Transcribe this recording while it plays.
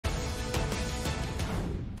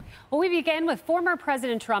Well, we begin with former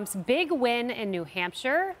President Trump's big win in New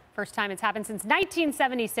Hampshire. First time it's happened since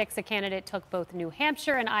 1976. A candidate took both New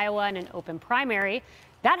Hampshire and Iowa in an open primary.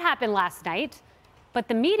 That happened last night. But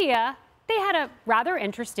the media, they had a rather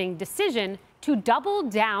interesting decision to double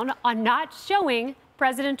down on not showing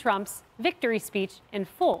President Trump's victory speech in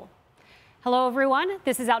full. Hello, everyone.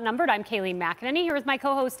 This is Outnumbered. I'm Kayleigh McEnany here with my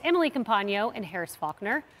co-host Emily Compagno and Harris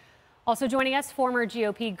Faulkner. Also joining us, former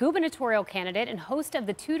GOP gubernatorial candidate and host of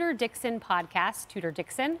the Tudor Dixon podcast, Tudor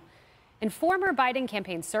Dixon, and former Biden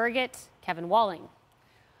campaign surrogate, Kevin Walling.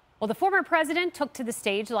 Well, the former president took to the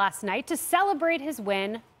stage last night to celebrate his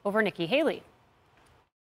win over Nikki Haley.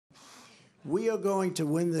 We are going to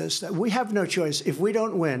win this. We have no choice. If we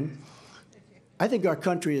don't win, I think our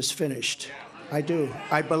country is finished. I do.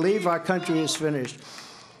 I believe our country is finished.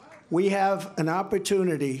 We have an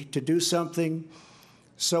opportunity to do something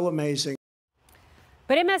so amazing.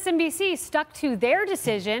 But MSNBC stuck to their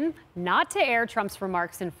decision not to air Trump's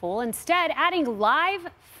remarks in full, instead adding live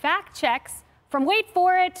fact checks from, wait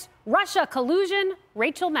for it, Russia collusion,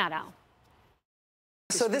 Rachel Maddow.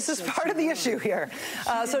 So this is part of the issue here.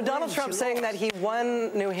 So Donald Trump saying that he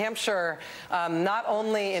won New Hampshire not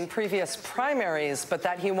only in previous primaries, but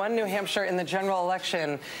that he won New Hampshire in the general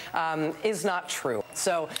election is not true.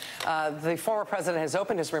 So the former president has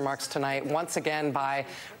opened his remarks tonight once again by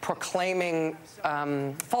proclaiming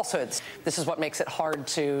falsehoods. This is what makes it hard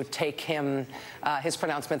to take his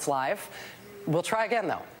pronouncements live. We'll try again,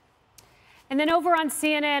 though. And then over on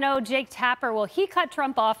CNN, Jake Tapper, well, he cut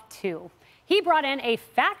Trump off, too. He brought in a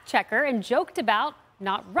fact checker and joked about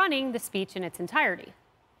not running the speech in its entirety.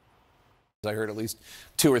 I heard at least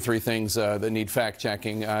 2 or 3 things that need fact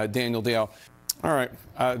checking. Daniel Dale. All right,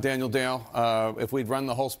 Daniel Dale, if we'd run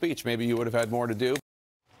the whole speech, maybe you would have had more to do.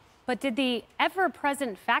 But did the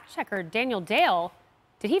ever-present fact checker, Daniel Dale,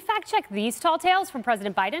 did he fact check these tall tales from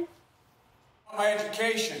President Biden? My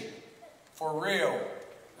education for real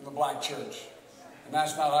in the black church. And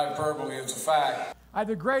that's not hyperbole, it's a fact. I had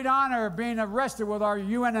the great honor of being arrested with our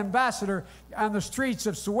UN ambassador on the streets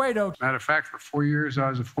of Soweto. Matter of fact, for 4 years, I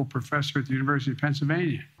was a full professor at the University of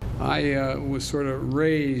Pennsylvania. I was sort of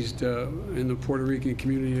raised in the Puerto Rican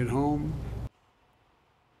community at home.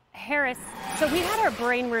 Harris, so we had our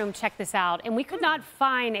brain room check this out, and we could not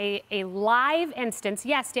find a live instance.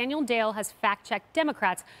 Yes, Daniel Dale has fact-checked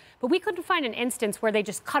Democrats, but we couldn't find an instance where they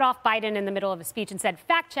just cut off Biden in the middle of a speech and said,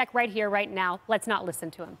 fact check right here, right now. Let's not listen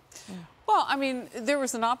to him. Well, I mean, there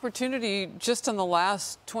was an opportunity just in the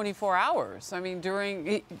last 24 hours. I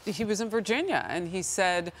mean, he was in Virginia, and he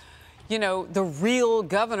said, you know, the real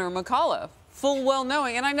Governor McAuliffe, full well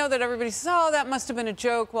knowing. And I know that everybody says, oh, that must have been a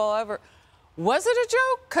joke. Well, was it a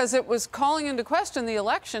joke? Because it was calling into question the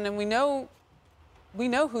election, and we know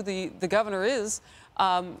who the governor is.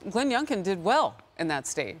 Glenn Youngkin did well in that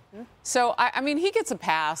state. So, I mean, he gets a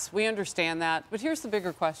pass. We understand that. But here's the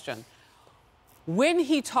bigger question. When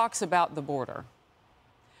he talks about the border,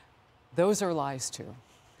 those are lies, too.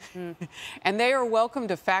 And they are welcome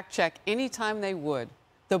to fact check anytime they would.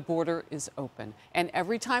 The border is open. And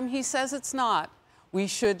every time he says it's not, we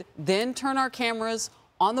should then turn our cameras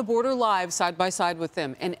on the border live side by side with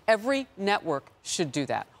them. And every network should do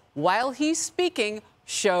that. While he's speaking,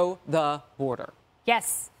 show the border.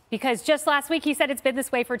 Yes, because just last week he said it's been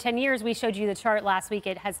this way for 10 years. We showed you the chart last week.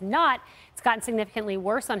 It has not. It's gotten significantly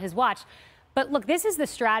worse on his watch. But look, this is the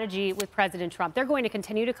strategy with President Trump. They're going to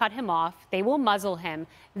continue to cut him off. They will muzzle him.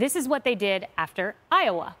 This is what they did after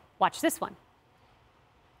Iowa. Watch this one.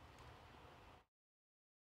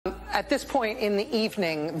 At this point in the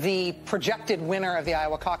evening, the projected winner of the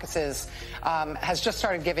Iowa caucuses has just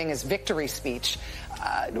started giving his victory speech.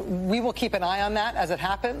 We will keep an eye on that as it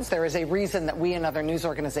happens. There is a reason that we and other news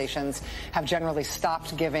organizations have generally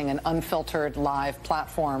stopped giving an unfiltered live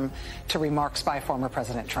platform to remarks by former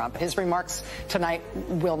President Trump. His remarks tonight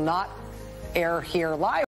will not air here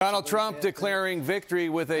live. Donald Trump declaring victory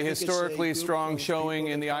with a historically strong showing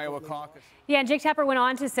in the Iowa caucus. Yeah, and Jake Tapper went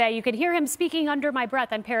on to say, you could hear him speaking under my breath.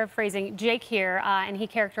 I'm paraphrasing Jake here, and he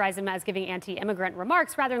characterized him as giving anti-immigrant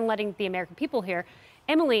remarks rather than letting the American people hear.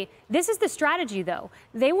 Emily, this is the strategy, though.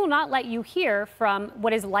 They will not let you hear from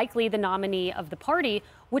what is likely the nominee of the party,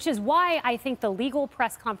 which is why I think the legal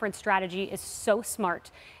press conference strategy is so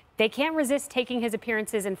smart. They can't resist taking his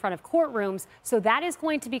appearances in front of courtrooms, so that is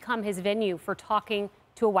going to become his venue for talking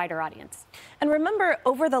to a wider audience. And remember,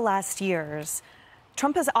 over the last years,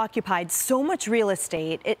 Trump has occupied so much real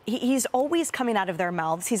estate. He's always coming out of their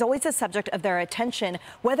mouths. He's always the subject of their attention,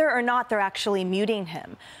 whether or not they're actually muting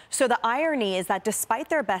him. So the irony is that despite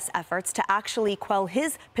their best efforts to actually quell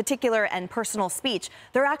his particular and personal speech,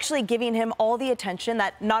 they're actually giving him all the attention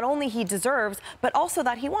that not only he deserves, but also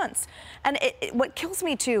that he wants. And what kills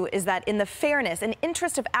me, too, is that in the fairness, in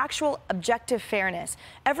interest of actual objective fairness,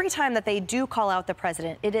 every time that they do call out the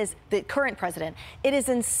president, it is the current president, it is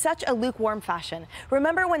in such a lukewarm fashion.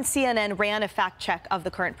 Remember when CNN ran a fact check of the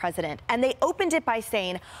current president, and they opened it by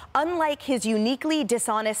saying, unlike his uniquely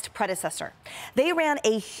dishonest predecessor, they ran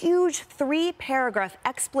a huge 3-paragraph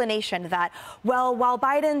explanation that, well, while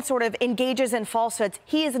Biden sort of engages in falsehoods,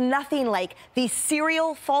 he is nothing like the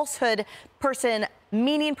serial falsehood person,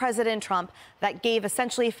 meaning President Trump, that gave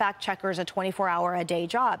essentially fact checkers a 24-hour-a-day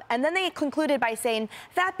job. And then they concluded by saying,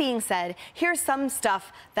 that being said, here's some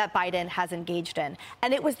stuff that Biden has engaged in.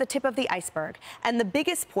 And it was the tip of the iceberg. And the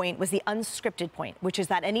biggest point was the unscripted point, which is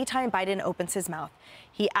that anytime Biden opens his mouth,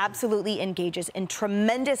 he absolutely engages in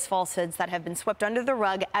tremendous falsehoods that have been swept under the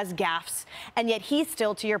rug as gaffes. And yet he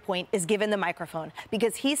still, to your point, is given the microphone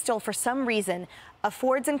because he still, for some reason,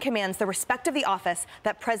 affords and commands the respect of the office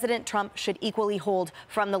that President Trump should equally hold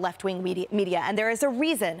from the left-wing media. And there is a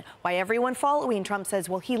reason why everyone following Trump says,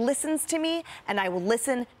 well, he listens to me and I will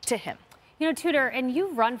listen to him. You know, Tudor, and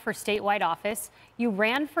you run for statewide office. You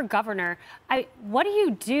ran for governor. What do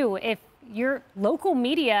you do if your local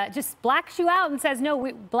media just blacks you out and says, no,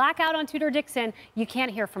 we black out on Tudor Dixon, you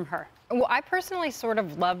can't hear from her? Well, I personally sort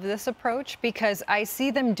of love this approach because I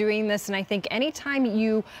see them doing this, and I think anytime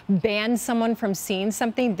you ban someone from seeing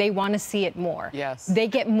something, they want to see it more. Yes. They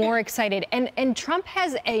get more excited. And Trump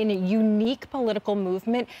has a unique political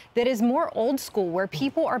movement that is more old school, where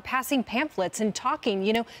people are passing pamphlets and talking,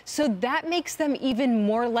 you know, so that makes them even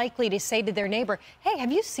more likely to say to their neighbor, hey,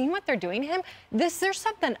 have you seen what they're doing to him? There's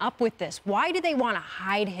something up with this. Why do they want to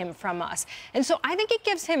hide him from us? And so I think it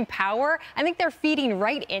gives him power. I think they're feeding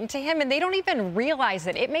right into him, and they don't even realize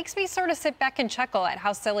it. It makes me sort of sit back and chuckle at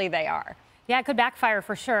how silly they are. Yeah, it could backfire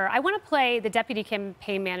for sure. I want to play the deputy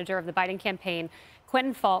campaign manager of the Biden campaign,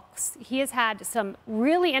 Quentin Fulks. He has had some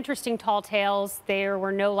really interesting tall tales. There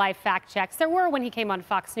were no live fact checks. There were when he came on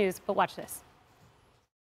Fox News, but watch this.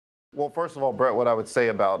 Well, first of all, Brett, what I would say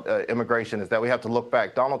about immigration is that we have to look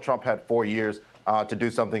back. Donald Trump had 4 years to do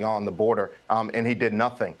something on the border, and he did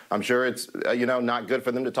nothing. I'm sure it's, not good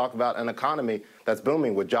for them to talk about an economy that's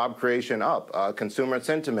booming with job creation up, consumer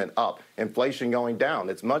sentiment up, inflation going down.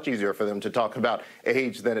 It's much easier for them to talk about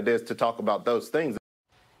age than it is to talk about those things.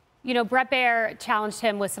 You know, Bret Baier challenged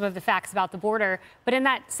him with some of the facts about the border. But in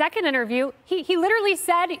that second interview, he literally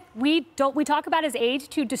said, we talk about his age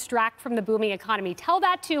to distract from the booming economy. Tell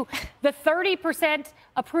that to the 30%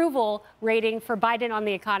 approval rating for Biden on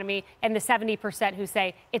the economy and the 70% who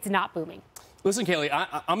say it's not booming. Listen,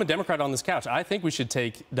 Kayleigh, I'm a Democrat on this couch. I think we should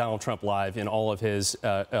take Donald Trump live in all of his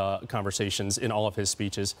conversations, in all of his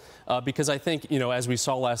speeches, because I think, as we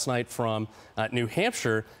saw last night from New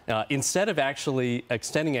Hampshire, instead of actually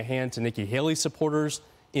extending a hand to Nikki Haley supporters,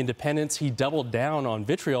 independents, he doubled down on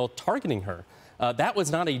vitriol targeting her. That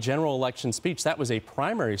was not a general election speech. That was a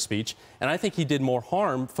primary speech. And I think he did more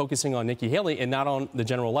harm focusing on Nikki Haley and not on the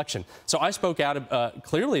general election. So I spoke out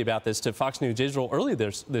clearly about this to Fox News Digital earlier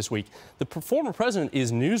this week. The former president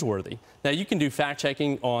is newsworthy. Now, you can do fact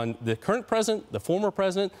checking on the current president, the former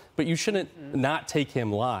president, but you shouldn't not take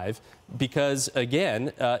him live because,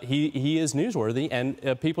 again, he is newsworthy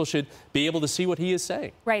and people should be able to see what he is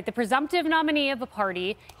saying. Right. The presumptive nominee of a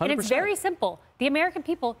party. 100%. And it's very simple. The American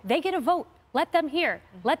people, they get a vote. Let them hear.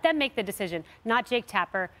 Let them make the decision. Not Jake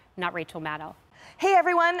Tapper, not Rachel Maddow. Hey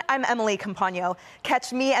everyone, I'm Emily Campagno.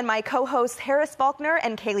 Catch me and my co-hosts Harris Faulkner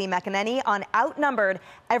and Kayleigh McEnany on Outnumbered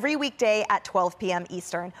every weekday at 12 p.m.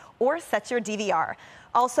 Eastern, or set your DVR.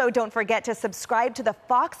 Also, don't forget to subscribe to the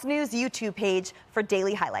Fox News YouTube page for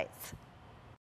daily highlights.